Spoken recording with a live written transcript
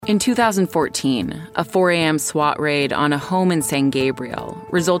In 2014, a 4 a.m. SWAT raid on a home in San Gabriel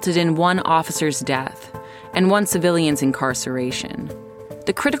resulted in one officer's death and one civilian's incarceration.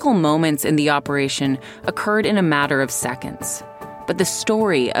 The critical moments in the operation occurred in a matter of seconds, but the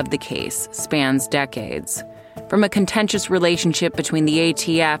story of the case spans decades. From a contentious relationship between the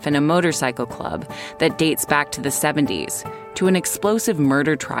ATF and a motorcycle club that dates back to the 70s, to an explosive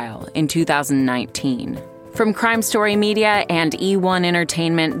murder trial in 2019. From Crime Story Media and E1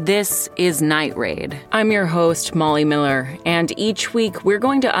 Entertainment, this is Night Raid. I'm your host, Molly Miller, and each week we're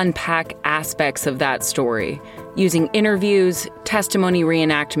going to unpack aspects of that story using interviews, testimony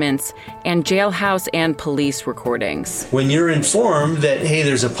reenactments, and jailhouse and police recordings. When you're informed that, hey,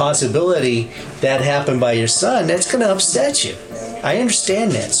 there's a possibility that happened by your son, that's going to upset you. I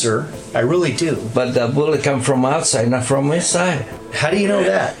understand that, sir. I really do. But the bullet come from outside, not from inside. How do you know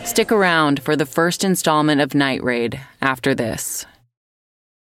that? Stick around for the first installment of Night Raid after this.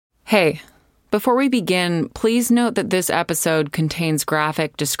 Hey, before we begin, please note that this episode contains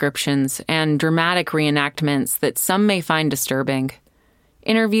graphic descriptions and dramatic reenactments that some may find disturbing.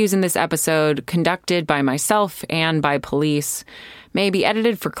 Interviews in this episode, conducted by myself and by police, may be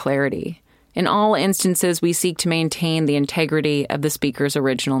edited for clarity. In all instances, we seek to maintain the integrity of the speaker's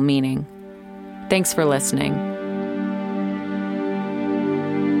original meaning. Thanks for listening.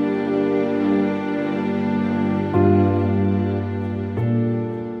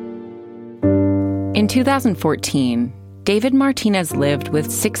 In 2014, David Martinez lived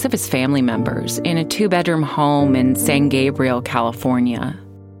with 6 of his family members in a 2-bedroom home in San Gabriel, California.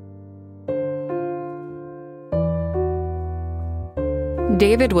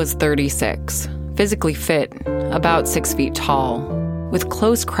 David was 36, physically fit, about 6 feet tall, with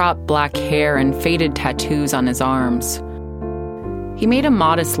close-cropped black hair and faded tattoos on his arms. He made a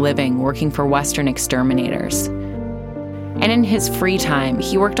modest living working for Western exterminators. And in his free time,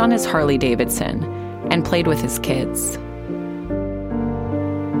 he worked on his Harley-Davidson and played with his kids.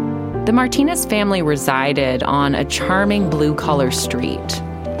 The Martinez family resided on a charming blue-collar street.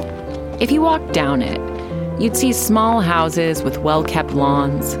 If you walked down it, you'd see small houses with well-kept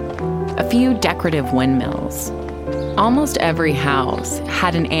lawns, a few decorative windmills. Almost every house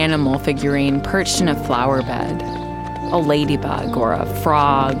had an animal figurine perched in a flower bed, a ladybug or a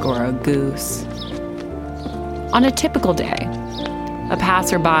frog or a goose. On a typical day, a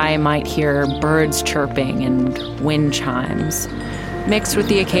passerby might hear birds chirping and wind chimes, mixed with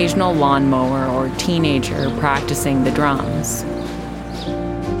the occasional lawnmower or teenager practicing the drums.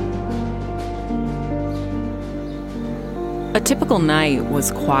 A typical night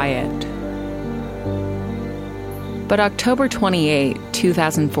was quiet. But October 28,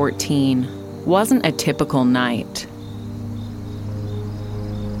 2014, wasn't a typical night.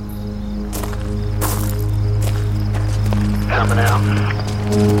 Coming out.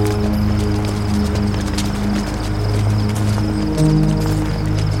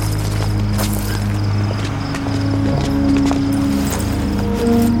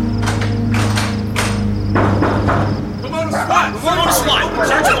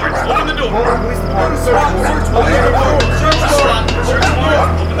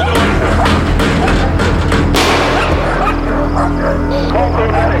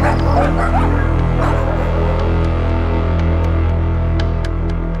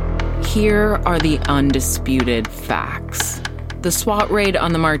 Here are the undisputed facts. The SWAT raid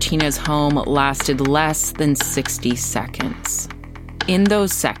on the Martinez home lasted less than 60 seconds. In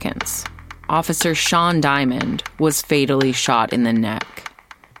those seconds, Officer Sean Diamond was fatally shot in the neck.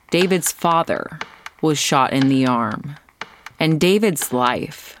 David's father was shot in the arm. And David's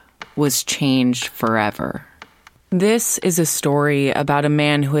life was changed forever. This is a story about a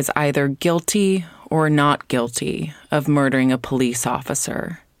man who is either guilty or not guilty of murdering a police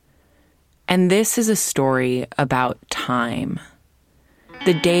officer. And this is a story about time.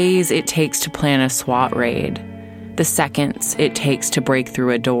 The days it takes to plan a SWAT raid, the seconds it takes to break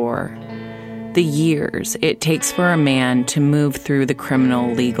through a door, the years it takes for a man to move through the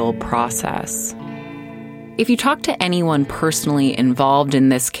criminal legal process. If you talk to anyone personally involved in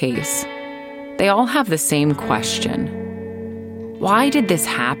this case, they all have the same question. Why did this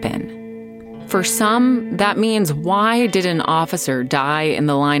happen? For some, that means, why did an officer die in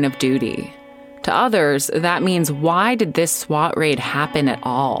the line of duty? To others, that means, why did this SWAT raid happen at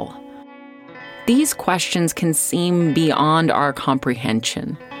all? These questions can seem beyond our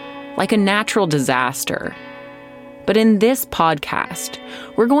comprehension, like a natural disaster. But in this podcast,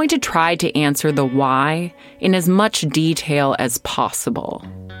 we're going to try to answer the why in as much detail as possible.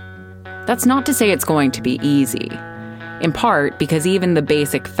 That's not to say it's going to be easy, in part because even the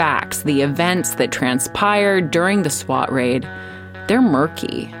basic facts, the events that transpired during the SWAT raid, they're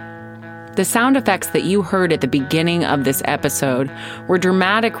murky. The sound effects that you heard at the beginning of this episode were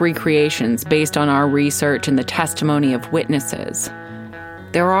dramatic recreations based on our research and the testimony of witnesses.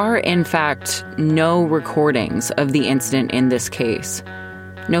 There are, in fact, no recordings of the incident in this case.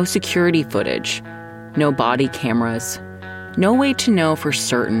 No security footage, no body cameras, no way to know for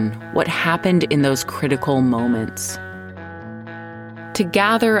certain what happened in those critical moments. To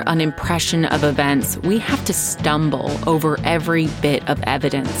gather an impression of events, we have to stumble over every bit of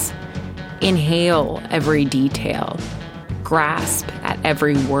evidence, inhale every detail, grasp at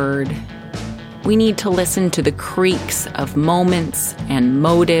every word. We need to listen to the creaks of moments and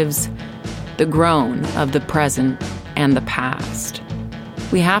motives, the groan of the present and the past.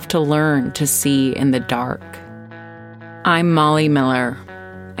 We have to learn to see in the dark. I'm Molly Miller,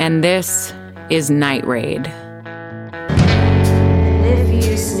 and this is Night Raid. And if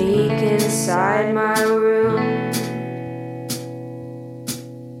you sneak inside my room,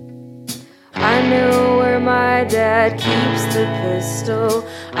 I know where my dad keeps the pistol.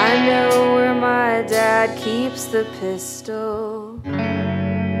 I know where my dad keeps the pistol.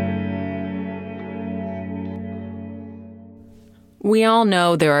 We all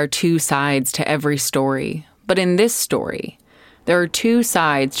know there are two sides to every story, but in this story, there are two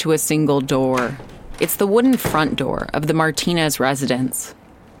sides to a single door. It's the wooden front door of the Martinez residence.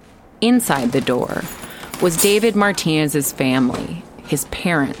 Inside the door was David Martinez's family, his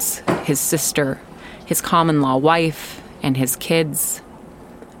parents, his sister, his common-law wife, and his kids.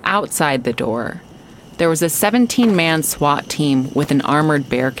 Outside the door, there was a 17-man SWAT team with an armored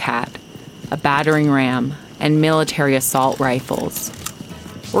Bearcat, a battering ram, and military assault rifles.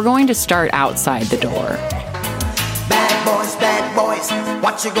 We're going to start outside the door. Bad boys,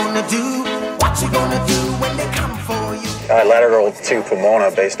 what you gonna do? What you gonna do when they come for you? I lateraled to Pomona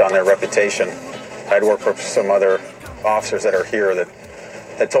based on their reputation. I'd worked for some other officers that are here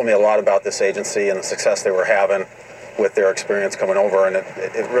that told me a lot about this agency and the success they were having with their experience coming over, and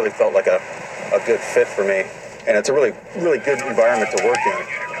it really felt like a good fit for me. And it's a really, really good environment to work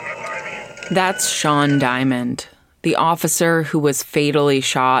in. That's Sean Diamond, the officer who was fatally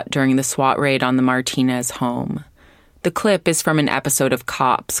shot during the SWAT raid on the Martinez home. The clip is from an episode of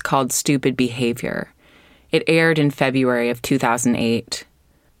Cops called Stupid Behavior. It aired in February of 2008.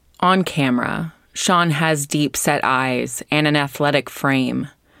 On camera, Sean has deep-set eyes and an athletic frame.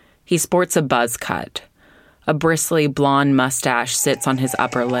 He sports a buzz cut. A bristly blonde mustache sits on his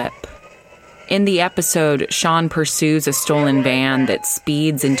upper lip. In the episode, Sean pursues a stolen van that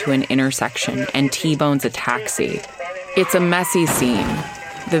speeds into an intersection and T-bones a taxi. It's a messy scene.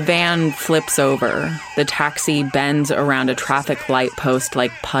 The van flips over. The taxi bends around a traffic light post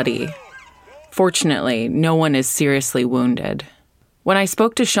like putty. Fortunately, no one is seriously wounded. When I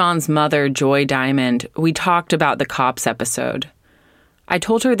spoke to Sean's mother, Joy Diamond, we talked about the Cops episode. I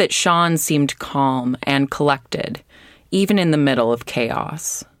told her that Sean seemed calm and collected, even in the middle of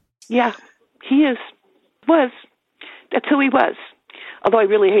chaos. Yeah, he was. That's who he was. Although I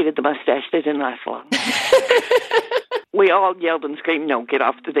really hated the mustache. They didn't last long. We all yelled and screamed, no, get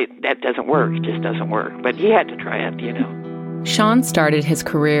off. That doesn't work. It just doesn't work. But he had to try it, you know. Sean started his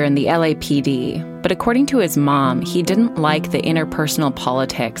career in the LAPD, but according to his mom, he didn't like the interpersonal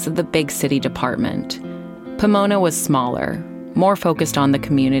politics of the big city department. Pomona was smaller, more focused on the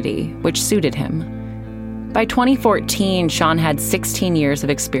community, which suited him. By 2014, Sean had 16 years of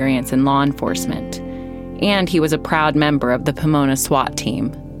experience in law enforcement, and he was a proud member of the Pomona SWAT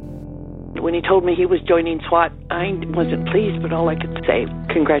team. When he told me he was joining SWAT, I wasn't pleased, but all I could say,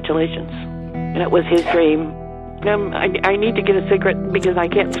 congratulations. And it was his dream. I need to get a cigarette because I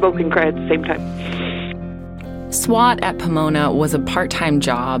can't smoke and cry at the same time. SWAT at Pomona was a part-time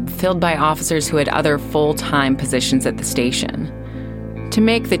job filled by officers who had other full-time positions at the station. To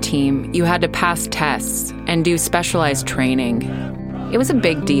make the team, you had to pass tests and do specialized training. It was a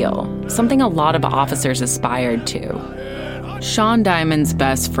big deal, something a lot of officers aspired to. Sean Diamond's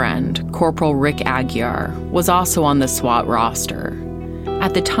best friend, Corporal Rick Aguiar, was also on the SWAT roster.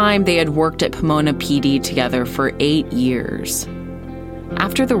 At the time, they had worked at Pomona PD together for 8 years.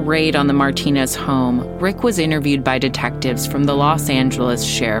 After the raid on the Martinez home, Rick was interviewed by detectives from the Los Angeles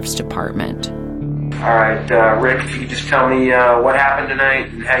Sheriff's Department. All right, Rick, if you could just tell me what happened tonight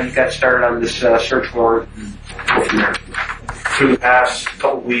and how you got started on this search warrant. Through the past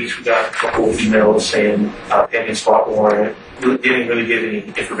couple of weeks, we got a couple of emails saying pending SWAT warrant. We didn't really get any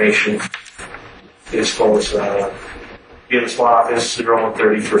information as far as be in the SWAT office at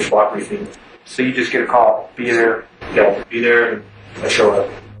 1:30 for a SWAT briefing. So you just get a call, be there. Yeah, be there, and I show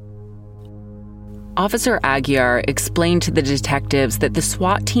up. Officer Aguiar explained to the detectives that the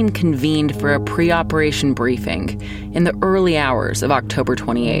SWAT team convened for a pre-operation briefing in the early hours of October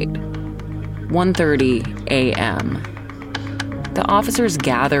 28. 1:30 a.m. The officers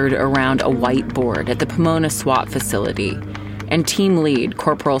gathered around a whiteboard at the Pomona SWAT facility, and team lead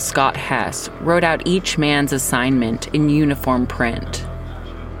Corporal Scott Hess wrote out each man's assignment in uniform print.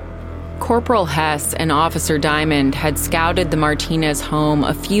 Corporal Hess and Officer Diamond had scouted the Martinez home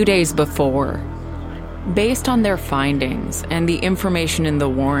a few days before. Based on their findings and the information in the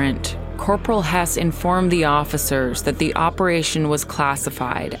warrant, Corporal Hess informed the officers that the operation was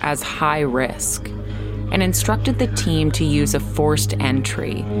classified as high risk and instructed the team to use a forced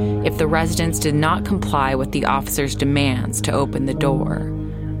entry if the residents did not comply with the officers' demands to open the door.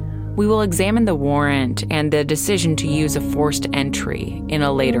 We will examine the warrant and the decision to use a forced entry in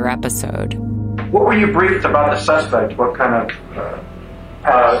a later episode. What were you briefed about the suspect? What kind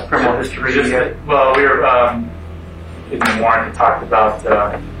of criminal history? Well, we were in the warrant. We talked about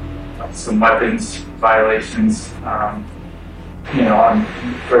some weapons violations. I'm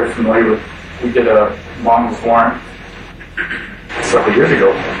very familiar with. We did a Mongols warrant several years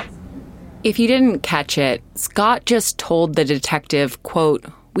ago. If you didn't catch it, Scott just told the detective, quote,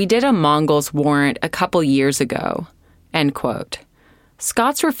 "We did a Mongols warrant a couple years ago," end quote.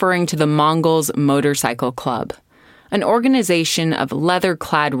 Scott's referring to the Mongols Motorcycle Club, an organization of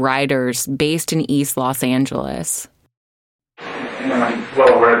leather-clad riders based in East Los Angeles. And I'm well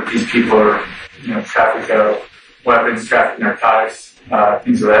aware that these people are, traffic weapons, traffic narcotics,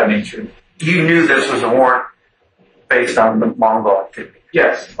 things of that nature. You knew this was a warrant based on the Mongol activity?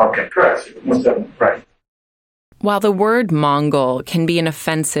 Yes. Okay, correct. Most definitely. Right. While the word Mongol can be an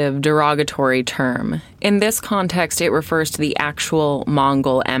offensive, derogatory term, in this context it refers to the actual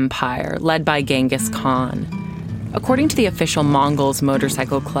Mongol Empire led by Genghis Khan. According to the official Mongols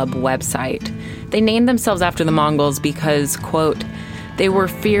Motorcycle Club website, they named themselves after the Mongols because, quote, "they were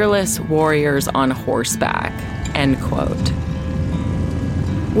fearless warriors on horseback," end quote.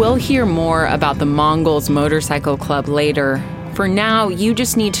 We'll hear more about the Mongols Motorcycle Club later. For now, you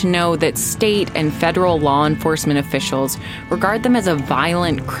just need to know that state and federal law enforcement officials regard them as a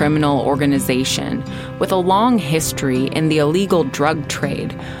violent criminal organization with a long history in the illegal drug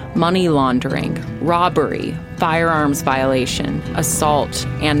trade, money laundering, robbery, firearms violation, assault,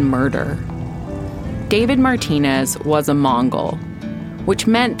 and murder. David Martinez was a Mongol, which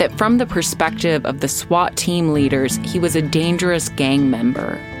meant that from the perspective of the SWAT team leaders, he was a dangerous gang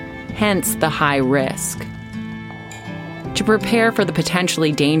member, hence the high risk. To prepare for the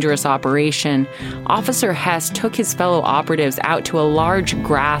potentially dangerous operation, Officer Hess took his fellow operatives out to a large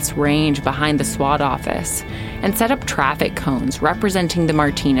grass range behind the SWAT office and set up traffic cones representing the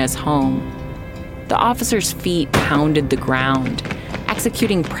Martinez home. The officers' feet pounded the ground,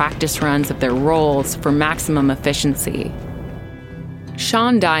 executing practice runs of their roles for maximum efficiency.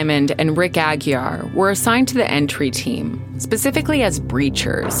 Sean Diamond and Rick Aguiar were assigned to the entry team, specifically as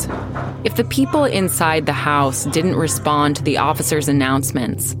breachers. If the people inside the house didn't respond to the officers'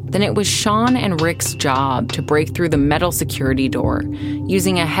 announcements, then it was Sean and Rick's job to break through the metal security door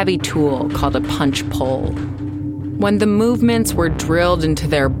using a heavy tool called a punch-pull. When the movements were drilled into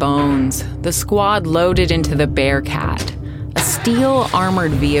their bones, the squad loaded into the Bearcat, a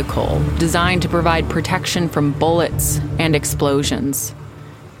steel-armored vehicle designed to provide protection from bullets and explosions.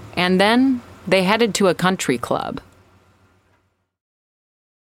 And then they headed to a country club.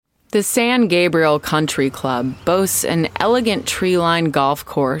 The San Gabriel Country Club boasts an elegant tree-lined golf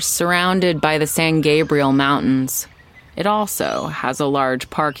course surrounded by the San Gabriel Mountains. It also has a large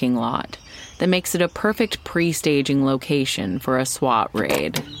parking lot that makes it a perfect pre-staging location for a SWAT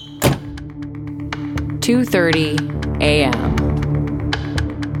raid. 2:30 a.m.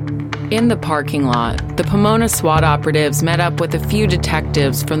 In the parking lot, the Pomona SWAT operatives met up with a few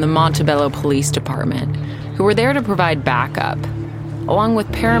detectives from the Montebello Police Department who were there to provide backup, along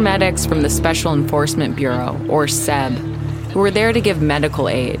with paramedics from the Special Enforcement Bureau, or SEB, who were there to give medical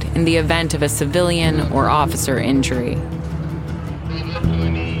aid in the event of a civilian or officer injury.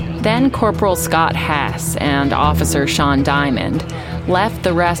 Then Corporal Scott Hess and Officer Sean Diamond left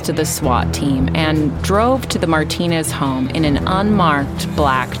the rest of the SWAT team and drove to the Martinez home in an unmarked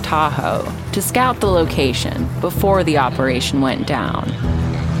black Tahoe to scout the location before the operation went down.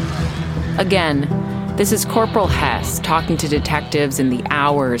 Again, this is Corporal Hess talking to detectives in the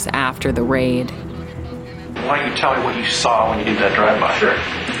hours after the raid. Why don't you tell me what you saw when you did that drive-by? Sure.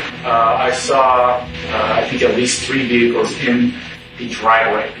 I saw, I think, at least 3 vehicles in the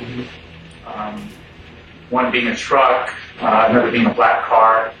driveway. One being a truck, another being a black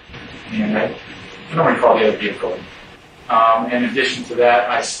car, and I don't recall the other vehicle. In addition to that,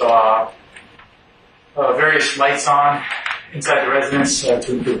 I saw various lights on inside the residence to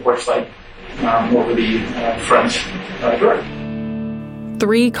include a porch light over the front door.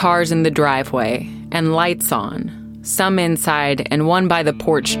 3 cars in the driveway and lights on, some inside and one by the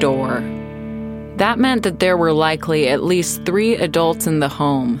porch door. That meant that there were likely at least 3 adults in the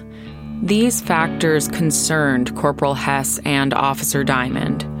home. These factors concerned Corporal Hess and Officer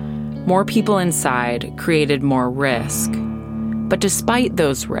Diamond. More people inside created more risk. But despite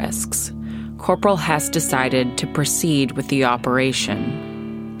those risks, Corporal Hess decided to proceed with the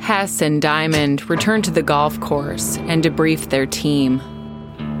operation. Hess and Diamond returned to the golf course and debriefed their team.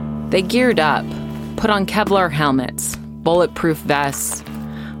 They geared up, put on Kevlar helmets, bulletproof vests,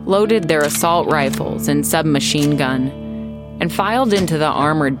 loaded their assault rifles and submachine gun, and filed into the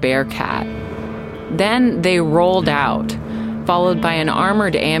armored Bearcat. Then they rolled out, followed by an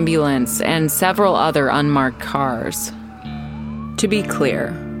armored ambulance and several other unmarked cars. To be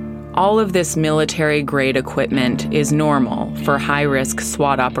clear, all of this military-grade equipment is normal for high-risk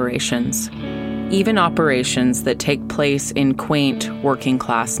SWAT operations, even operations that take place in quaint,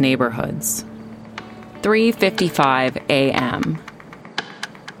 working-class neighborhoods. 3:55 a.m.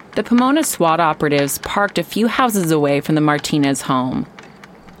 The Pomona SWAT operatives parked a few houses away from the Martinez home.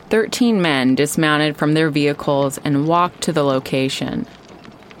 13 men dismounted from their vehicles and walked to the location.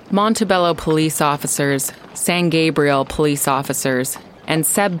 Montebello police officers, San Gabriel police officers, and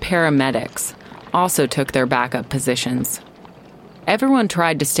SEB paramedics also took their backup positions. Everyone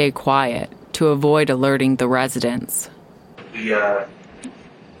tried to stay quiet to avoid alerting the residents. We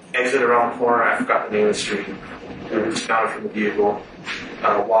exited around the corner. I forgot the name of the street. We dismounted from the vehicle.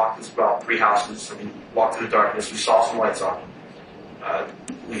 Walked, it was about 3 houses. So we walked through the darkness. We saw some lights on.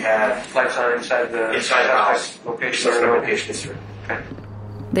 We had lights on inside the house. Location. Location, sir. Okay.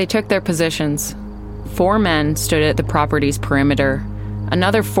 They took their positions. 4 men stood at the property's perimeter.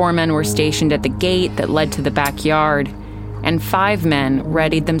 Another 4 men were stationed at the gate that led to the backyard, and 5 men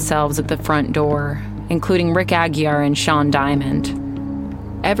readied themselves at the front door, including Rick Aguiar and Sean Diamond.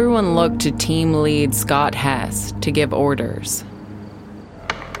 Everyone looked to team lead Scott Hess to give orders.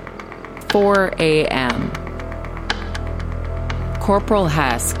 4 a.m. Corporal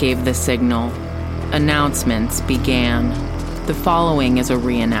Hess gave the signal. Announcements began. The following is a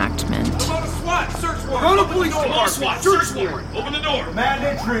reenactment. Pomona SWAT! Search warrant! Pomona Police Department! Search warrant! Open the door! Command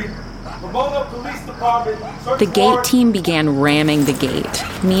entry! Pomona Police Department! The gate team began ramming the gate.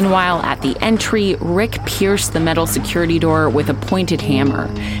 Meanwhile, at the entry, Rick pierced the metal security door with a pointed hammer,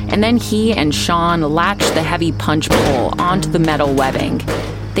 and then he and Sean latched the heavy punch pole onto the metal webbing.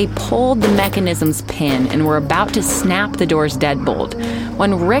 They pulled the mechanism's pin and were about to snap the door's deadbolt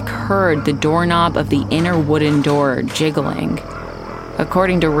when Rick heard the doorknob of the inner wooden door jiggling.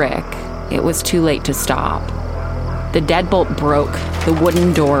 According to Rick, it was too late to stop. The deadbolt broke, the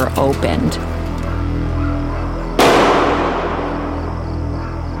wooden door opened.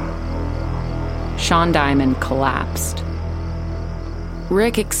 Sean Diamond collapsed.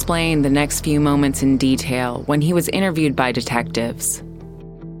 Rick explained the next few moments in detail when he was interviewed by detectives.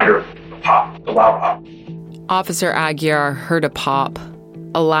 I heard a pop, a loud pop. Officer Aguiar heard a pop,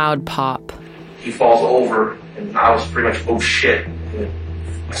 a loud pop. He falls over, and I was pretty much, oh shit. And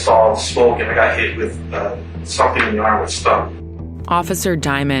I saw smoke, and I got hit with something in the arm that stung. Officer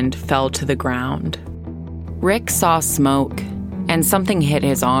Diamond fell to the ground. Rick saw smoke, and something hit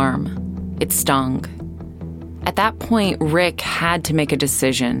his arm. It stung. At that point, Rick had to make a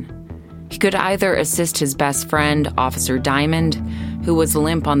decision. He could either assist his best friend, Officer Diamond, who was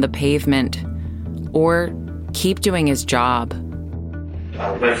limp on the pavement, or keep doing his job.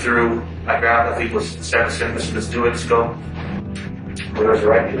 I went through, I grabbed, I think it was 7 centimeters, let's do it, let's go. Whatever's the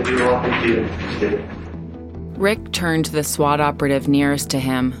right thing to do, wrong thing to do, just did it. Rick turned to the SWAT operative nearest to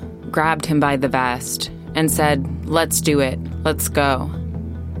him, grabbed him by the vest, and said, "Let's do it, let's go."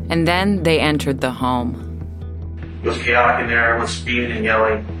 And then they entered the home. It was chaotic in there, everyone screaming and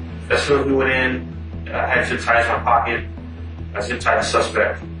yelling. As soon as we went in, I had zip ties in my pocket. I zip tied the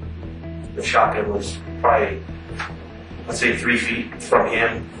suspect. The shotgun was probably, let's say, 3 feet from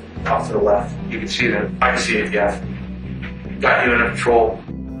him, off to the left. You can see that. I can see it, yeah. Got him under control.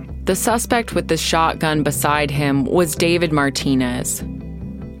 The suspect with the shotgun beside him was David Martinez.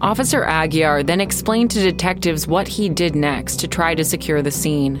 Officer Aguiar then explained to detectives what he did next to try to secure the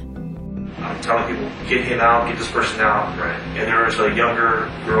scene. I'm telling people, get him out, get this person out. Right. And there was a younger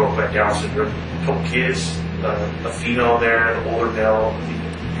girl who had Down syndrome, a couple kids, a female there, an older male,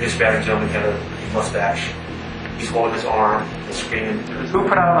 Hispanic gentleman had a mustache. He's holding his arm and screaming. Who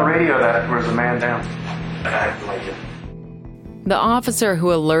put out on the radio that there was a man down? I have no idea. The officer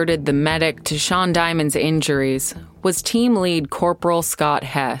who alerted the medic to Sean Diamond's injuries was team lead Corporal Scott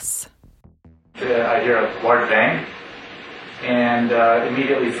Hess. I hear a large bang, and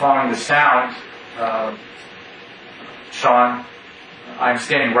immediately following the sound, Sean I'm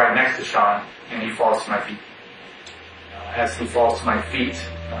standing right next to Sean, and he falls to my feet. As he falls to my feet,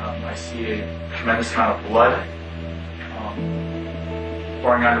 I see a tremendous amount of blood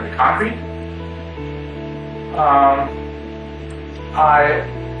pouring onto the concrete. I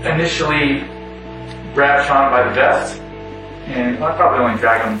initially grabbed Sean by the vest, and I probably only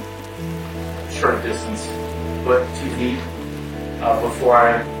dragged him a short distance, foot, 2 feet, before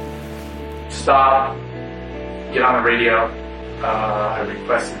I stop, get on the radio. I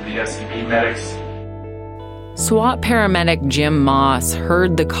requested the SCP medics. SWAT paramedic Jim Moss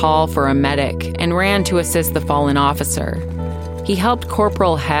heard the call for a medic and ran to assist the fallen officer. He helped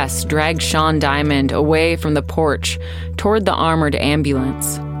Corporal Hess drag Sean Diamond away from the porch toward the armored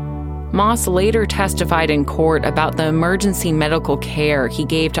ambulance. Moss later testified in court about the emergency medical care he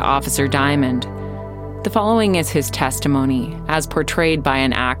gave to Officer Diamond. The following is his testimony, as portrayed by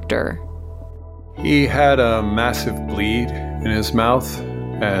an actor. He had a massive bleed in his mouth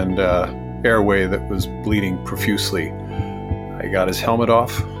and airway that was bleeding profusely. I got his helmet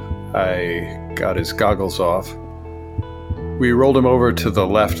off. I got his goggles off. We rolled him over to the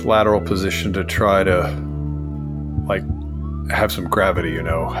left lateral position to try to, have some gravity,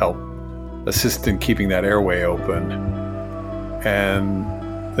 help assist in keeping that airway open. And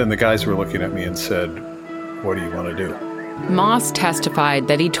then the guys were looking at me and said, "What do you want to do?" Moss testified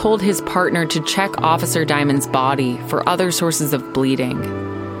that he told his partner to check Officer Diamond's body for other sources of bleeding.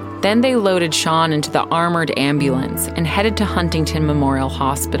 Then they loaded Sean into the armored ambulance and headed to Huntington Memorial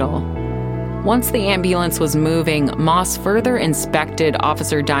Hospital. Once the ambulance was moving, Moss further inspected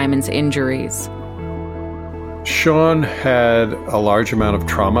Officer Diamond's injuries. Sean had a large amount of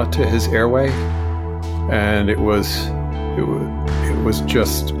trauma to his airway, and it was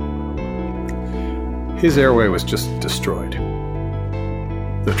just, his airway was just destroyed.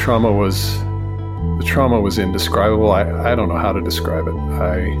 The trauma was indescribable. I don't know how to describe it.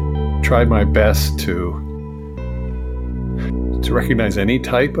 I tried my best to recognize any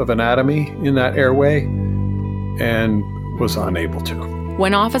type of anatomy in that airway and was unable to.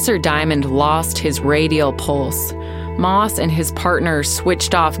 When Officer Diamond lost his radial pulse, Moss and his partner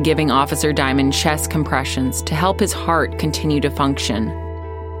switched off giving Officer Diamond chest compressions to help his heart continue to function.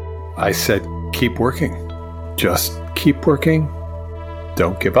 I said, "Keep working. Just keep working.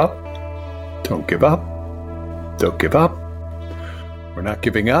 Don't give up. Don't give up. Don't give up. We're not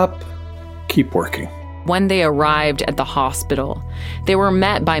giving up. Keep working." When they arrived at the hospital, they were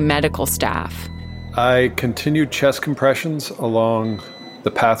met by medical staff. I continued chest compressions along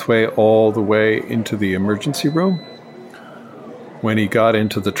the pathway all the way into the emergency room. When he got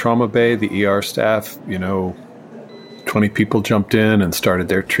into the trauma bay, the ER staff, 20 people jumped in and started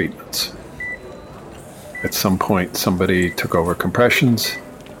their treatments. At some point, somebody took over compressions,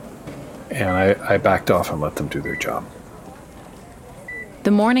 and I backed off and let them do their job. The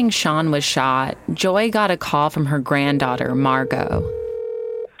morning Sean was shot, Joy got a call from her granddaughter, Margot.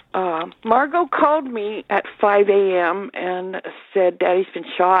 Margot called me at 5 a.m. and said, "Daddy's been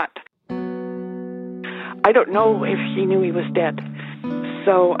shot." I don't know if she knew he was dead.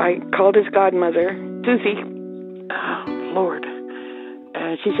 So I called his godmother, Susie. Oh, Lord.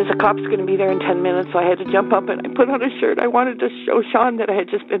 She says, "The cop's going to be there in 10 minutes." So I had to jump up and I put on a shirt. I wanted to show Sean that I had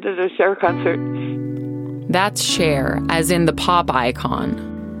just been to the Cher concert. That's Cher, as in the pop icon.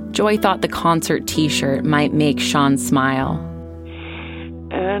 Joy thought the concert t-shirt might make Sean smile.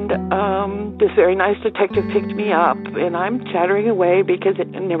 And this very nice detective picked me up, and I'm chattering away because it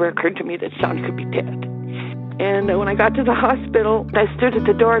never occurred to me that Sean could be dead. And when I got to the hospital, I stood at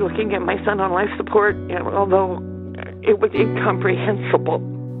the door looking at my son on life support, although it was incomprehensible.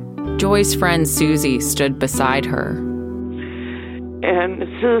 Joy's friend Susie stood beside her. And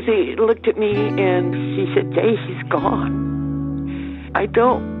Susie looked at me and she said, "Jay, he's gone." I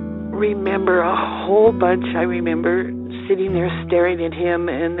don't remember a whole bunch. I remember sitting there staring at him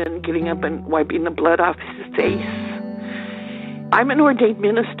and then getting up and wiping the blood off his face. I'm an ordained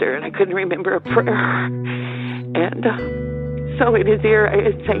minister and I couldn't remember a prayer. And so in his ear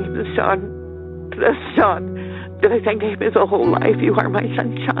I sang to Sean, that I sang to him his whole life, "You are my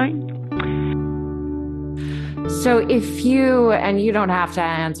sunshine." So if you, and you don't have to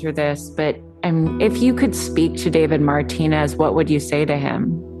answer this, but if you could speak to David Martinez, what would you say to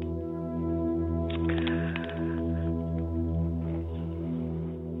him?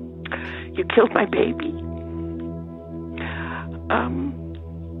 "You killed my baby.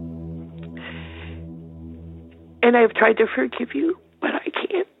 And I've tried to forgive you, but I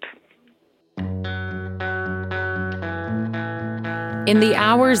can't." In the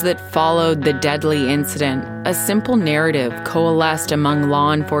hours that followed the deadly incident, a simple narrative coalesced among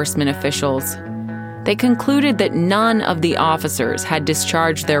law enforcement officials. They concluded that none of the officers had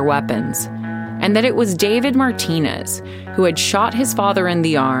discharged their weapons, and that it was David Martinez who had shot his father in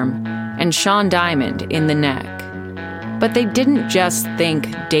the arm and Sean Diamond in the neck. But they didn't just think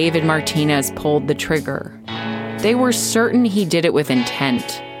David Martinez pulled the trigger. They were certain he did it with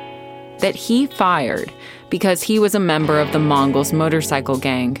intent, that he fired because he was a member of the Mongols motorcycle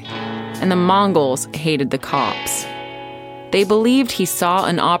gang, and the Mongols hated the cops. They believed he saw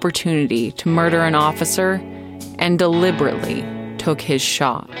an opportunity to murder an officer and deliberately took his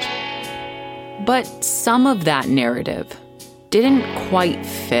shot. But some of that narrative didn't quite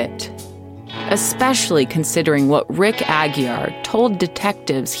fit, especially considering what Rick Aguiar told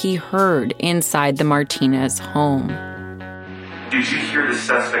detectives he heard inside the Martinez home. Did you hear the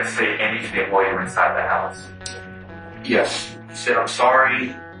suspect say anything while you were inside the house? Yes. He said, "I'm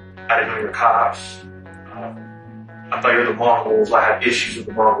sorry. I didn't know you were cops. I thought you were the Mongols. I had issues with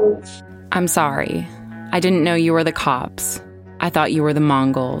the Mongols." I'm sorry. I didn't know you were the cops. I thought you were the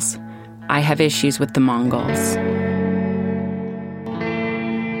Mongols. I have issues with the Mongols.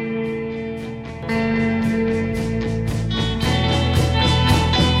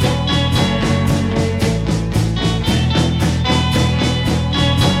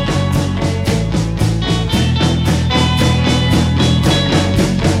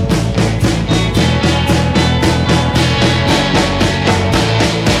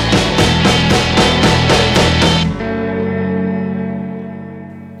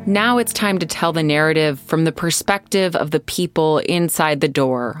 Now it's time to tell the narrative from the perspective of the people inside the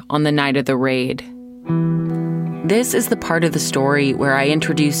door on the night of the raid. This is the part of the story where I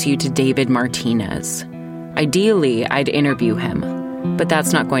introduce you to David Martinez. Ideally, I'd interview him, but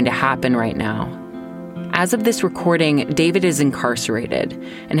that's not going to happen right now. As of this recording, David is incarcerated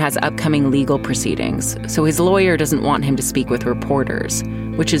and has upcoming legal proceedings, so his lawyer doesn't want him to speak with reporters,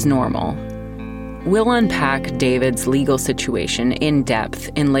 which is normal. We'll unpack David's legal situation in depth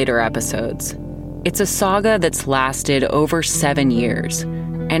in later episodes. It's a saga that's lasted over 7 years,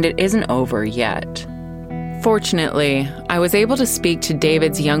 and it isn't over yet. Fortunately, I was able to speak to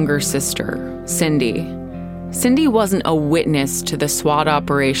David's younger sister, Cindy. Cindy wasn't a witness to the SWAT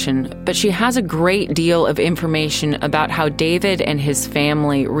operation, but she has a great deal of information about how David and his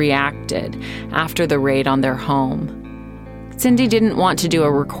family reacted after the raid on their home. Cindy didn't want to do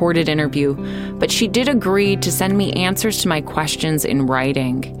a recorded interview, but she did agree to send me answers to my questions in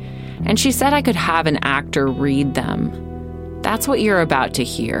writing, and she said I could have an actor read them. That's what you're about to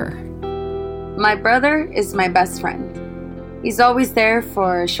hear. My brother is my best friend. He's always there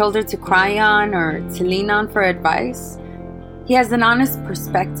for a shoulder to cry on or to lean on for advice. He has an honest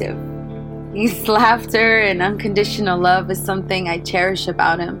perspective. His laughter and unconditional love is something I cherish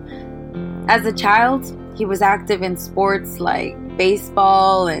about him. As a child, he was active in sports like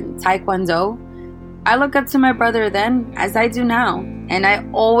baseball and taekwondo. I look up to my brother then, as I do now, and I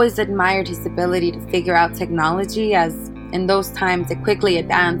always admired his ability to figure out technology, as in those times it quickly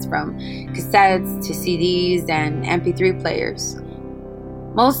advanced from cassettes to CDs and MP3 players.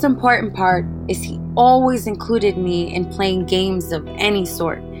 Most important part is he always included me in playing games of any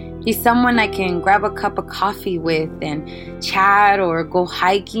sort. He's someone I can grab a cup of coffee with and chat or go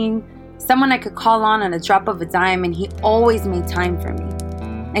hiking. Someone I could call on a drop of a dime, and he always made time for me.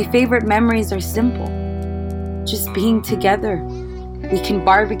 My favorite memories are simple. Just being together. We can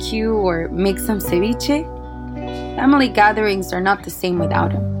barbecue or make some ceviche. Family gatherings are not the same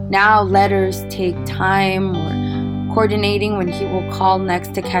without him. Now letters take time, or coordinating when he will call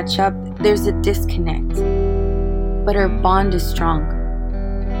next to catch up. There's a disconnect. But our bond is strong.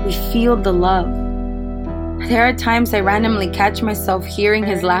 We feel the love. There are times I randomly catch myself hearing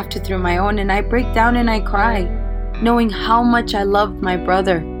his laughter through my own, and I break down and I cry, knowing how much I love my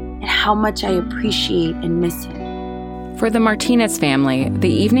brother and how much I appreciate and miss him. For the Martinez family, the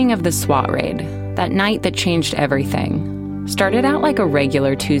evening of the SWAT raid, that night that changed everything, started out like a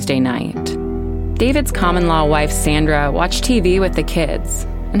regular Tuesday night. David's common-law wife, Sandra, watched TV with the kids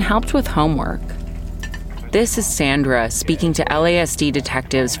and helped with homework. This is Sandra speaking to LASD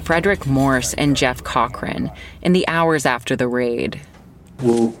detectives Frederick Morse and Jeff Cochran in the hours after the raid.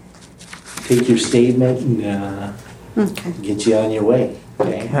 We'll take your statement and get you on your way.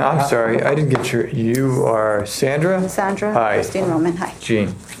 Okay? I'm sorry, I didn't get you are Sandra? Sandra. Hi. Christine Roman. Hi.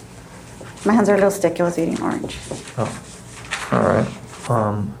 Gene. My hands are a little sticky. I was eating orange. Oh, all right.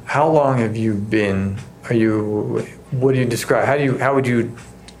 How long have you been, what do you describe, how would you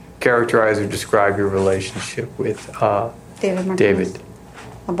characterize or describe your relationship with David Martinez. David?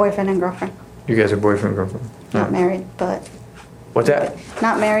 A boyfriend and girlfriend. You guys are boyfriend and girlfriend? Not married, but... What's that?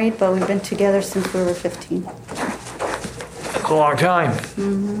 Not married, but we've been together since we were 15. That's a long time.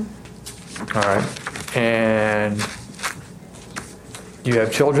 Mm-hmm. All right. And you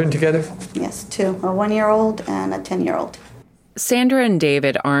have children together? Yes, 2, a 1-year-old and a 10-year-old. Sandra and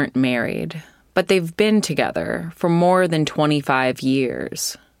David aren't married, but they've been together for more than 25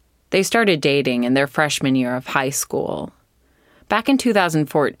 years. They started dating in their freshman year of high school. Back in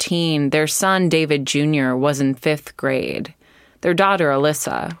 2014, their son, David Jr., was in 5th grade. Their daughter,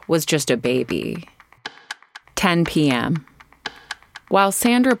 Alyssa, was just a baby. 10 p.m. While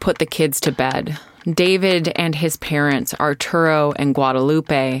Sandra put the kids to bed, David and his parents, Arturo and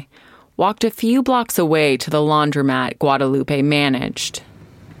Guadalupe, walked a few blocks away to the laundromat Guadalupe managed.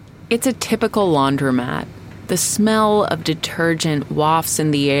 It's a typical laundromat. The smell of detergent wafts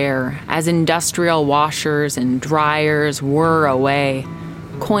in the air as industrial washers and dryers whir away,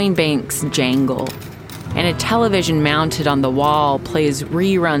 coin banks jangle, and a television mounted on the wall plays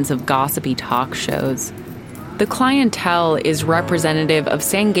reruns of gossipy talk shows. The clientele is representative of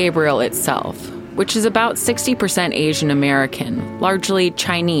San Gabriel itself, which is about 60% Asian American, largely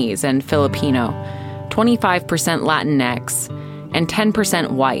Chinese and Filipino, 25% Latinx, and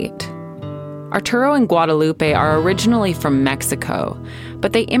 10% white. Arturo and Guadalupe are originally from Mexico,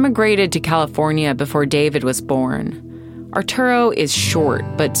 but they immigrated to California before David was born. Arturo is short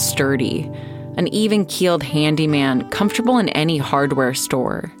but sturdy, an even-keeled handyman comfortable in any hardware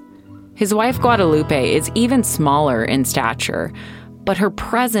store. His wife Guadalupe is even smaller in stature, but her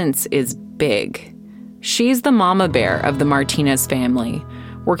presence is big. She's the mama bear of the Martinez family,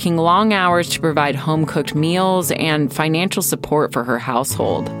 working long hours to provide home-cooked meals and financial support for her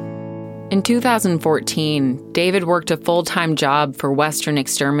household. In 2014, David worked a full-time job for Western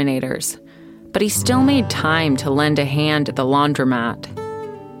Exterminators, but he still made time to lend a hand at the laundromat.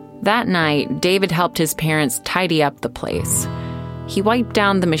 That night, David helped his parents tidy up the place. He wiped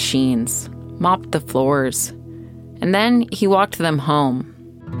down the machines, mopped the floors, and then he walked them home.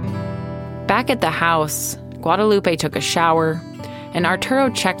 Back at the house, Guadalupe took a shower, and Arturo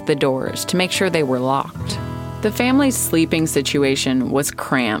checked the doors to make sure they were locked. The family's sleeping situation was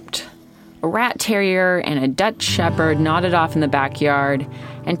cramped. A rat terrier and a Dutch shepherd nodded off in the backyard,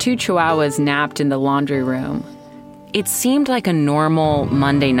 and 2 chihuahuas napped in the laundry room. It seemed like a normal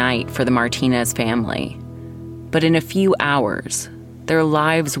Monday night for the Martinez family. But in a few hours, their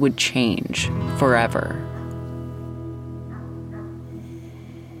lives would change forever.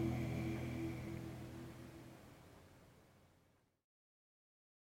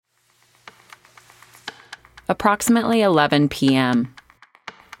 Approximately 11 p.m.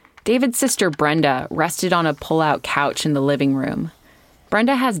 David's sister Brenda rested on a pull-out couch in the living room.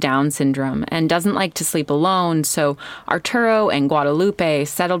 Brenda has Down syndrome and doesn't like to sleep alone, so Arturo and Guadalupe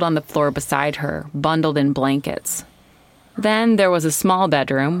settled on the floor beside her, bundled in blankets. Then there was a small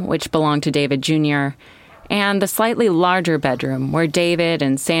bedroom, which belonged to David Jr., and the slightly larger bedroom where David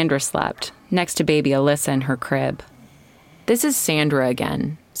and Sandra slept, next to baby Alyssa in her crib. This is Sandra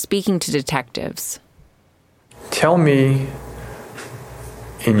again, speaking to detectives. Tell me,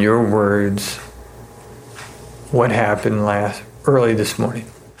 in your words, what happened early this morning.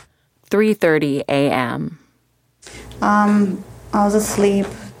 3:30 a.m. I was asleep.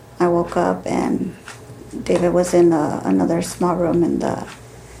 I woke up and David was in another small room in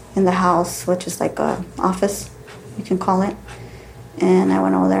the house, which is like a office, you can call it. And I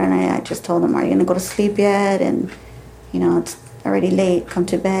went over there and I just told him, "Are you gonna go to sleep yet? And it's already late. Come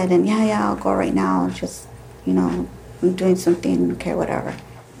to bed." And yeah, I'll go right now. Just I'm doing something. Okay, whatever.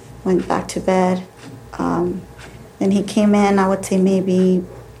 Went back to bed. Then he came in, I would say maybe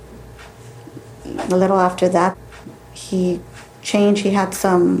a little after that. He changed, he had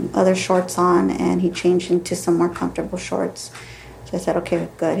some other shorts on and he changed into some more comfortable shorts. So I said, okay,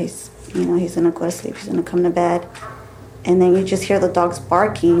 good, he's gonna go to sleep, he's gonna come to bed. And then you just hear the dogs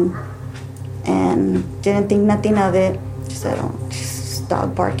barking and didn't think nothing of it. Just said, oh, just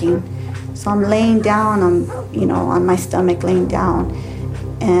dog barking. So I'm laying down, on my stomach laying down.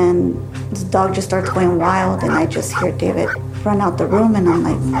 And this dog just starts going wild, and I just hear David run out the room, and I'm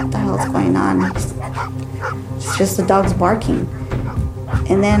like, what the hell's going on? It's just the dog's barking.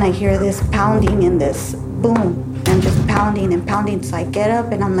 And then I hear this pounding and this boom, and just pounding and pounding. So I get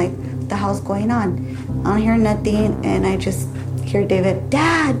up, and I'm like, what the hell's going on? I don't hear nothing, and I just hear David,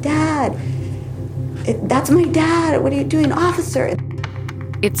 Dad, that's my dad. What are you doing, officer?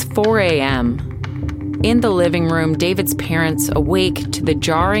 It's 4 a.m. In the living room, David's parents awake to the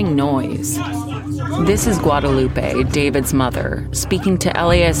jarring noise. This is Guadalupe, David's mother, speaking to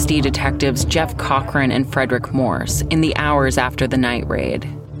LASD detectives Jeff Cochran and Frederick Morse in the hours after the night raid.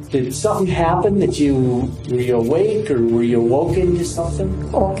 Did something happen that were you awake or were you awoken to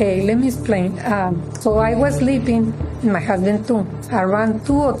something? Okay, let me explain. So I was sleeping, and my husband too, around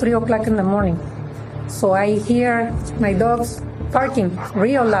 2 or 3 o'clock in the morning. So I hear my dogs barking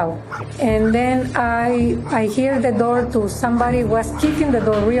real loud. And then I hear the door to somebody was kicking the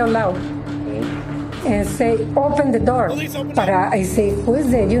door real loud and say, open the door. But I say, who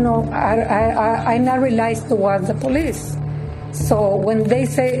is it? I not realized it was the police. So when they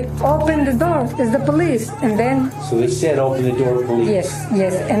say, open the door, it's the police. And then... So they said, open the door, police.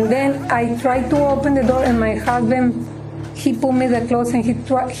 Yes. And then I tried to open the door, and my husband, he pulled me the clothes, and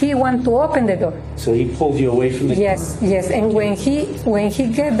he wanted to open the door. So he pulled you away from the... Yes. And when he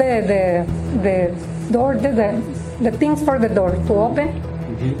get the door, the things for the door to open,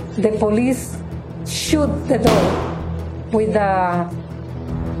 the police shoot the door with a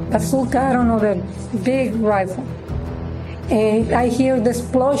bazooka, I don't know, the big rifle. And I hear the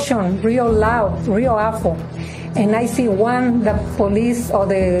explosion real loud, real awful. And I see the police or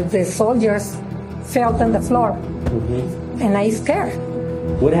the soldiers fell on the floor. And I scared.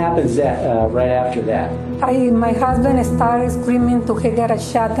 What happens right after that? My husband started screaming to he got a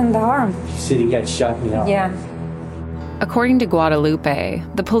shot in the arm. He said he got shot in the arm? Yeah. According to Guadalupe,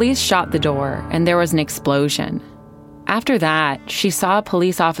 the police shot the door and there was an explosion. After that, she saw a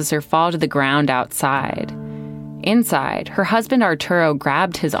police officer fall to the ground outside. Inside, her husband Arturo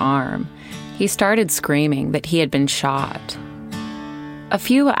grabbed his arm. He started screaming that he had been shot. A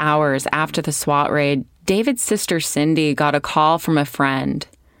few hours after the SWAT raid, David's sister Cindy got a call from a friend.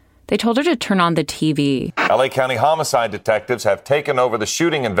 They told her to turn on the TV. LA County homicide detectives have taken over the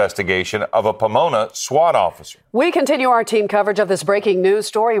shooting investigation of a Pomona SWAT officer. We continue our team coverage of this breaking news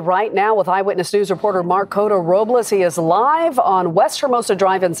story right now with Eyewitness News reporter Mark Cotto Robles. He is live on West Hermosa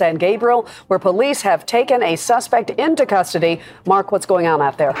Drive in San Gabriel, where police have taken a suspect into custody. Mark, what's going on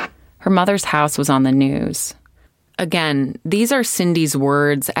out there? Her mother's house was on the news. Again, these are Cindy's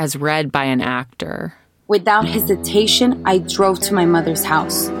words as read by an actor. Without hesitation, I drove to my mother's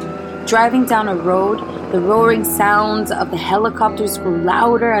house. Driving down a road, the roaring sounds of the helicopters grew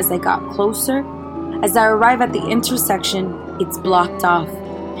louder as I got closer. As I arrive at the intersection, it's blocked off.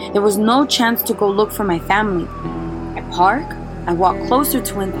 There was no chance to go look for my family. I park, I walk closer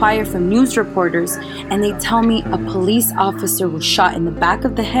to inquire from news reporters, and they tell me a police officer was shot in the back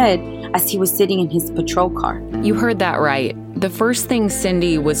of the head as he was sitting in his patrol car. You heard that right. The first thing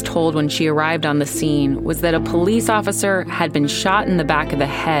Cindy was told when she arrived on the scene was that a police officer had been shot in the back of the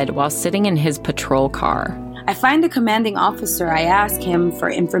head while sitting in his patrol car. I find the commanding officer. I ask him for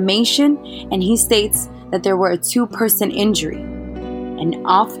information, and he states that there were a 2-person injury. An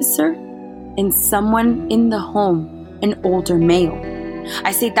officer and someone in the home, an older male.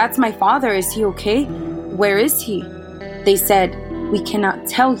 I say, that's my father. Is he okay? Where is he? They said, we cannot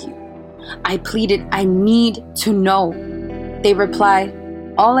tell you. I pleaded, I need to know. They replied,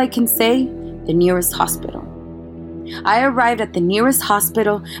 all I can say, the nearest hospital. I arrived at the nearest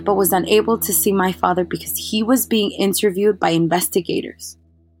hospital, but was unable to see my father because he was being interviewed by investigators.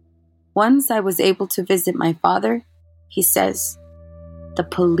 Once I was able to visit my father, he says, the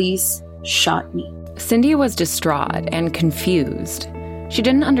police shot me. Cindy was distraught and confused. She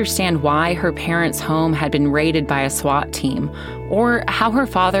didn't understand why her parents' home had been raided by a SWAT team or how her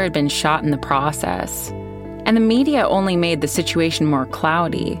father had been shot in the process. And the media only made the situation more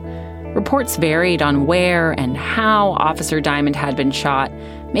cloudy. Reports varied on where and how Officer Diamond had been shot,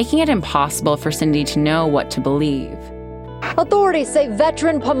 making it impossible for Cindy to know what to believe. Authorities say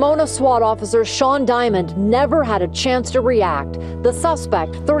veteran Pomona SWAT officer Sean Diamond never had a chance to react. The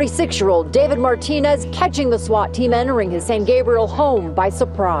suspect, 36-year-old David Martinez, catching the SWAT team entering his San Gabriel home by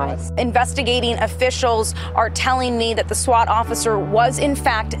surprise. Investigating officials are telling me that the SWAT officer was in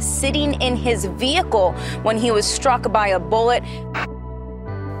fact sitting in his vehicle when he was struck by a bullet.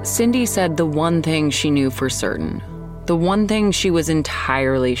 Cindy said the one thing she knew for certain, the one thing she was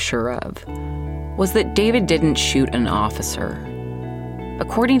entirely sure of, was that David didn't shoot an officer.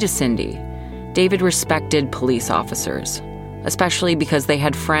 According to Cindy, David respected police officers, especially because they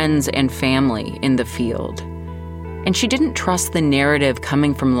had friends and family in the field. And she didn't trust the narrative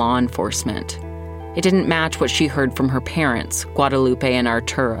coming from law enforcement. It didn't match what she heard from her parents, Guadalupe and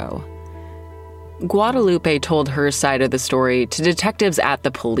Arturo. Guadalupe told her side of the story to detectives at the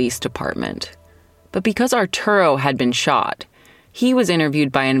police department. But because Arturo had been shot, he was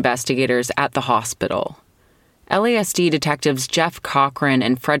interviewed by investigators at the hospital. LASD detectives Jeff Cochran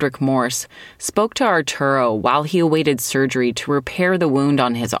and Frederick Morse spoke to Arturo while he awaited surgery to repair the wound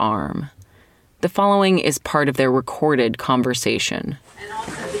on his arm. The following is part of their recorded conversation.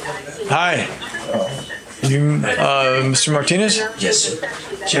 Hi. You, Mr. Martinez? Yes, sir.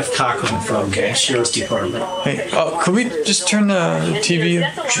 Jeff Cochran from the Sheriff's Department. Hey, could we just turn the TV?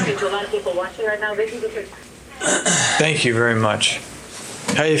 Thank you very much.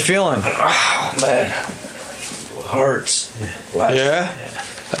 How you feeling? Oh, man. Hurts. Yeah?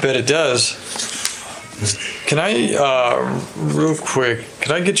 I bet it does. Can I, real quick,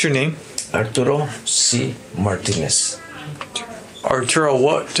 can I get your name? Arturo C. Martinez. Arturo,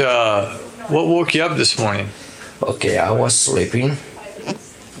 what woke you up this morning? Okay, I was sleeping,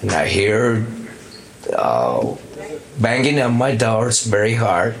 and I hear banging on my doors very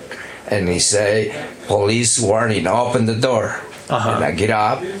hard, and he say, "Police warning, open the door." And I get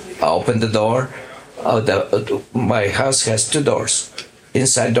up, I open the door. My house has 2 doors,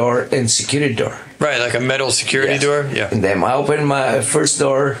 inside door and security door. Right, like a metal security door? Yeah. And then I open my first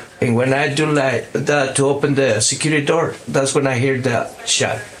door, and when I do like that to open the security door, that's when I hear the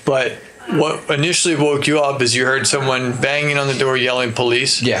shot. But what initially woke you up is you heard someone banging on the door yelling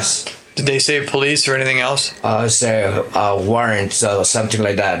police? Yes. Did they say police or anything else? Say warrant, something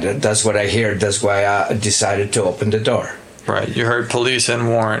like that. That's what I hear. That's why I decided to open the door. Right, you heard police and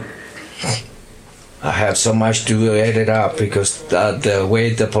warrant. I have so much to edit up because the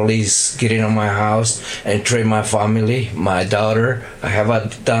way the police get in on my house and treat my family, my daughter, I have a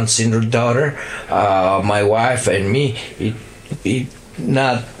Down syndrome daughter, my wife and me, it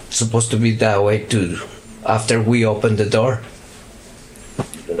not supposed to be that way too. After we open the door,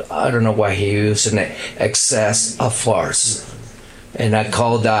 I don't know why he used an excess of force, and I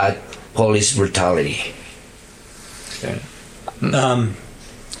call that police brutality. Okay.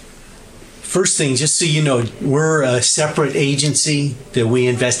 First thing, just so you know, we're a separate agency that we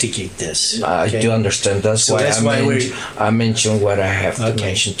investigate this. I do understand. That's why I mentioned what I have to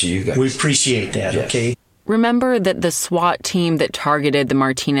mention to you guys. We appreciate that, okay? Remember that the SWAT team that targeted the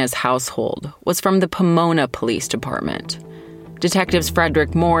Martinez household was from the Pomona Police Department. Detectives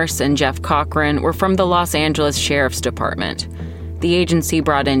Frederick Morse and Jeff Cochran were from the Los Angeles Sheriff's Department, the agency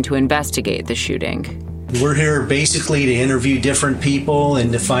brought in to investigate the shooting. We're here basically to interview different people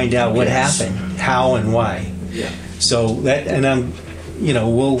and to find out what happened, how and why. Yeah. So that, and I'm,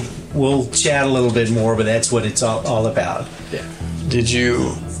 we'll chat a little bit more, but that's what it's all about. Yeah. Did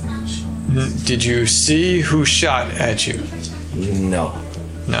you see who shot at you? No.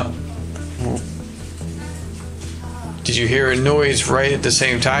 No. Did you hear a noise right at the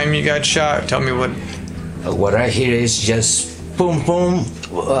same time you got shot? Tell me what. What I hear is just boom, boom.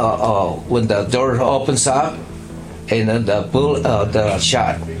 When the door opens up, and then the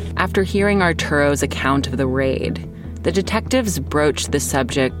shot. After hearing Arturo's account of the raid, the detectives broached the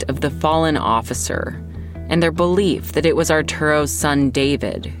subject of the fallen officer and their belief that it was Arturo's son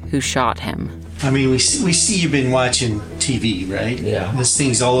David who shot him. I mean, we see you've been watching TV, right? Yeah. This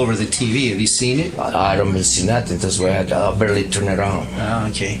thing's all over the TV. Have you seen it? I don't see nothing. That's why I barely turn it on. Oh,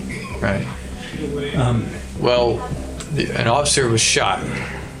 okay. Right. An officer was shot.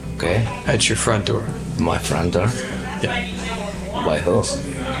 Okay. At your front door. My front door? Yeah. By who?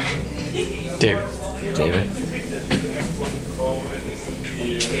 David. David?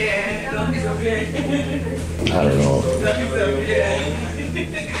 I don't know.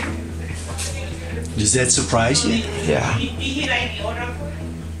 Does that surprise you? Yeah.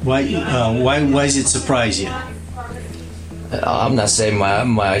 Why does it surprise you? I'm not saying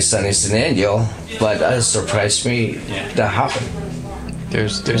my son is an angel, but it surprised me that happened.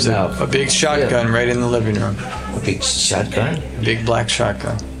 There's a big shotgun right in the living room. A big shotgun? Big black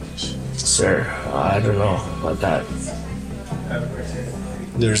shotgun. Sir, I don't know about that.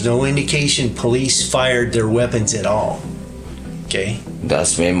 There's no indication police fired their weapons at all. Okay?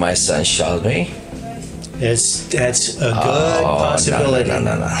 Does mean my son shot me? That's a good possibility.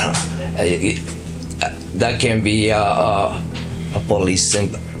 No. That can be a police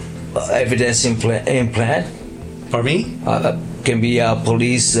evidence implant. Pardon me? Can be a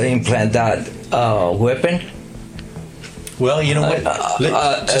police implant that weapon. Well, you know what?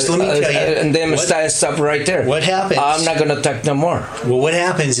 Just let me tell you. And then stop right there. What happens? I'm not gonna talk no more. Well, what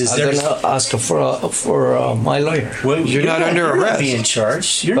happens is I'm gonna ask for my lawyer. Well, you're not under you're arrest. Not being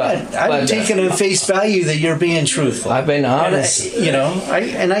charged. I'm taking at face value that you're being truthful. I've been honest.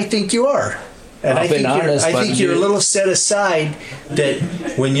 I think you are. And I think you're a little set aside that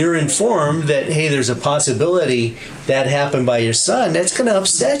when you're informed that, hey, there's a possibility that happened by your son, that's going to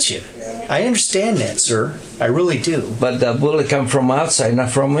upset you. I understand that, sir. I really do. But the bullet come from outside,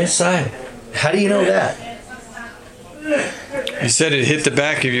 not from inside. How do you know that? You said it hit the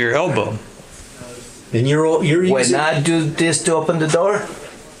back of your elbow. And you're using... When I do this to open the door,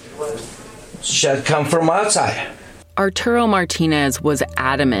 shot come from outside. Arturo Martinez was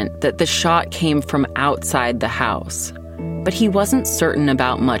adamant that the shot came from outside the house, but he wasn't certain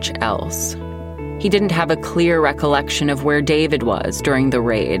about much else. He didn't have a clear recollection of where David was during the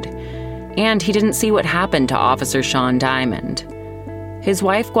raid, and he didn't see what happened to Officer Sean Diamond. His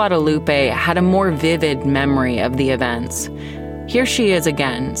wife, Guadalupe, had a more vivid memory of the events. Here she is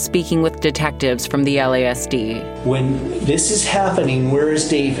again, speaking with detectives from the LASD. When this is happening, where is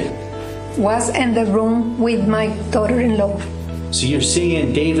David? Was in the room with my daughter-in-law. So you're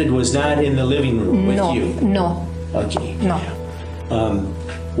saying David was not in the living room with you? No. Okay. No.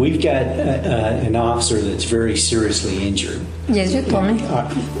 We've got an officer that's very seriously injured. Yes, you told me.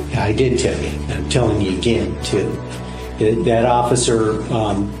 I did tell you. I'm telling you again, too. That officer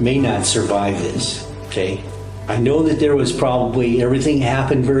may not survive this, okay? I know that there was probably, everything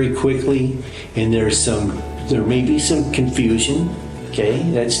happened very quickly, and there may be some confusion, okay?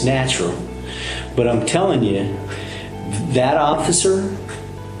 That's natural. But I'm telling you, that officer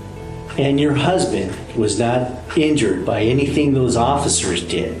and your husband was not injured by anything those officers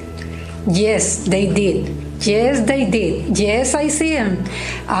did. Yes, they did. Yes, they did. Yes, I see him.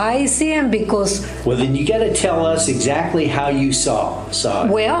 I see him because... Well, then you got to tell us exactly how you saw it.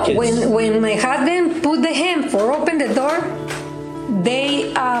 Well, when my husband put the hand for open the door,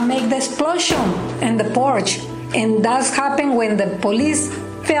 they make the explosion in the porch. And that's happened when the police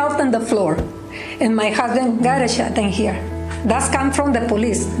fell on the floor. And my husband got a shot in here. That's come from the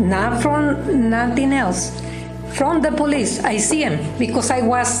police, not from nothing else. From the police, I see him because I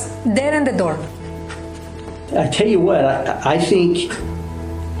was there in the door. I tell you what, I think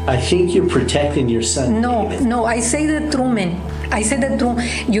you're protecting your son. No, I say the truth, man. I say the truth.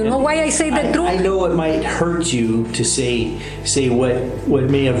 You know why I say the truth? I know it might hurt you to say what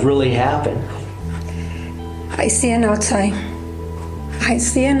may have really happened. I see him outside.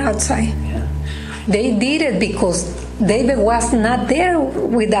 Yeah. They did it because David was not there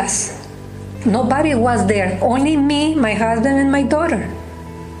with us. Nobody was there. Only me, my husband, and my daughter.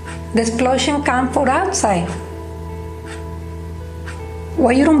 The explosion came from outside.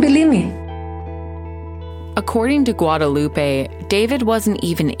 Why you don't believe me? According to Guadalupe, David wasn't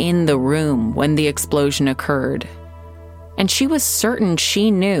even in the room when the explosion occurred. And she was certain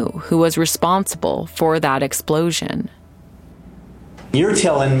she knew who was responsible for that explosion. You're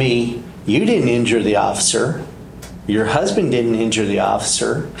telling me you didn't injure the officer. Your husband didn't injure the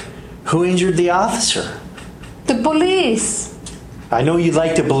officer. Who injured the officer? The police. I know you'd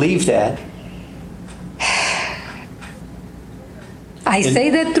like to believe that. I say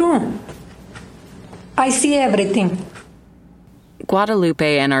the truth. I see everything.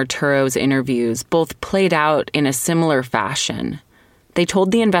 Guadalupe and Arturo's interviews both played out in a similar fashion. They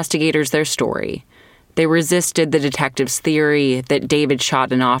told the investigators their story. They resisted the detective's theory that David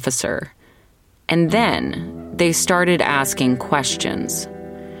shot an officer. And then they started asking questions.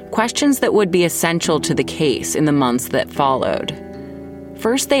 Questions that would be essential to the case in the months that followed.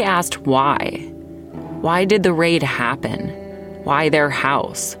 First, they asked why. Why did the raid happen? Why their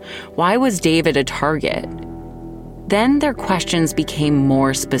house? Why was David a target? Then their questions became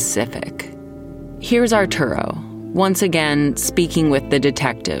more specific. Here's Arturo, once again speaking with the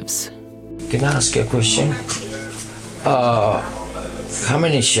detectives. Can I ask you a question? How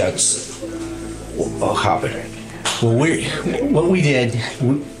many shots happened? Well, what we did...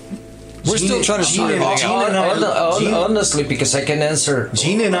 We're still trying to figure it out. Honestly, because I can answer.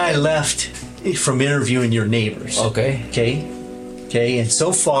 Gina and I left from interviewing your neighbors. Okay. And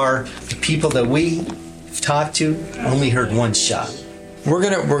so far, the people that we talked to only heard one shot. We're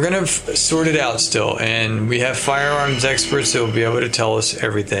gonna sort it out still, and we have firearms experts that will be able to tell us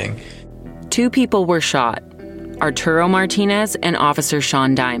everything. 2 people were shot, Arturo Martinez and Officer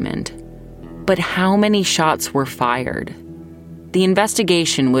Sean Diamond. But how many shots were fired? The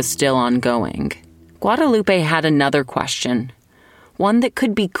investigation was still ongoing. Guadalupe had another question, one that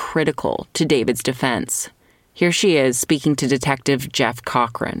could be critical to David's defense. Here she is speaking to Detective Jeff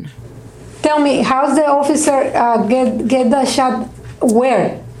Cochran. Tell me, how's the officer get the shot?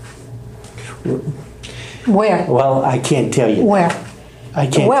 Where? Where? Well, I can't tell you. Where? I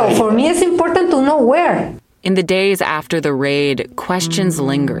can't. Well, for me, it's important to know where. In the days after the raid, questions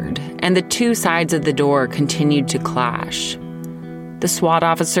lingered, and the 2 sides of the door continued to clash. The SWAT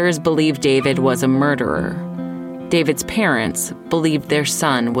officers believed David was a murderer. David's parents believed their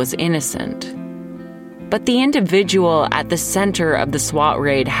son was innocent. But the individual at the center of the SWAT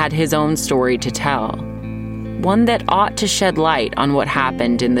raid had his own story to tell, one that ought to shed light on what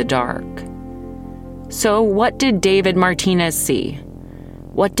happened in the dark. So what did David Martinez see?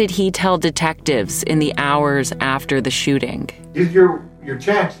 What did he tell detectives in the hours after the shooting? This is your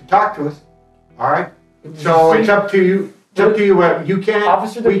chance to talk to us, all right? So it's up to you. It's up to you. You can't.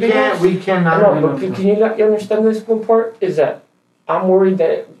 Officer, we cannot. No, but can you understand this one part? Is that I'm worried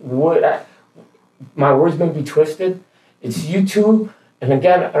that my words may be twisted. It's you two, and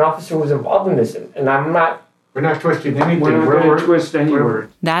again, an officer was involved in this, and I'm not We're not twisting anything. We're not going to twist any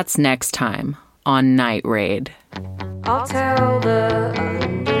word. That's next time on Night Raid. I'll tell the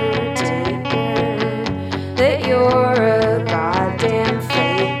Undertaker that you're a goddamn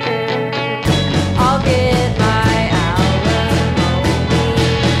faker. I'll get my alimony.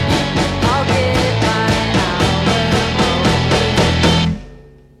 I'll get my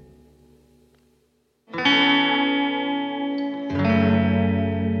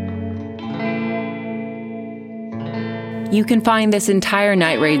alimony. You can find this entire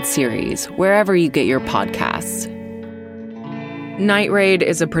Night Raid series wherever you get your podcasts. Night Raid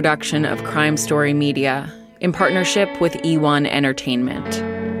is a production of Crime Story Media in partnership with E1 Entertainment.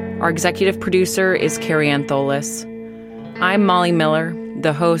 Our executive producer is Carrie Antholis. I'm Molly Miller,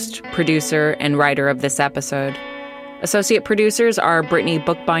 the host, producer, and writer of this episode. Associate producers are Brittany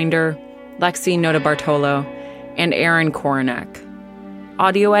Bookbinder, Lexi Notarbartolo, and Aaron Koronek.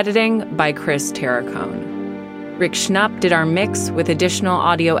 Audio editing by Chris Terracone. Rick Schnupp did our mix with additional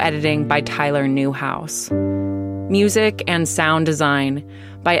audio editing by Tyler Newhouse. Music and sound design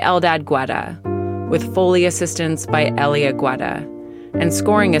by Eldad Guetta, with Foley assistance by Elia Guetta, and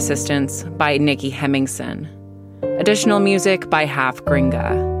scoring assistance by Nikki Hemmingson. Additional music by Half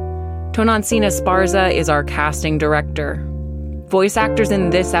Gringa. Tonancina Sparza is our casting director. Voice actors in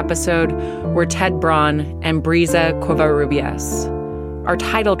this episode were Ted Braun and Brisa Covarrubias. Our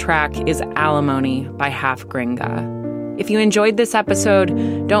title track is Alimony by Half Gringa. If you enjoyed this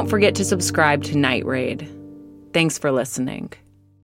episode, don't forget to subscribe to Night Raid. Thanks for listening.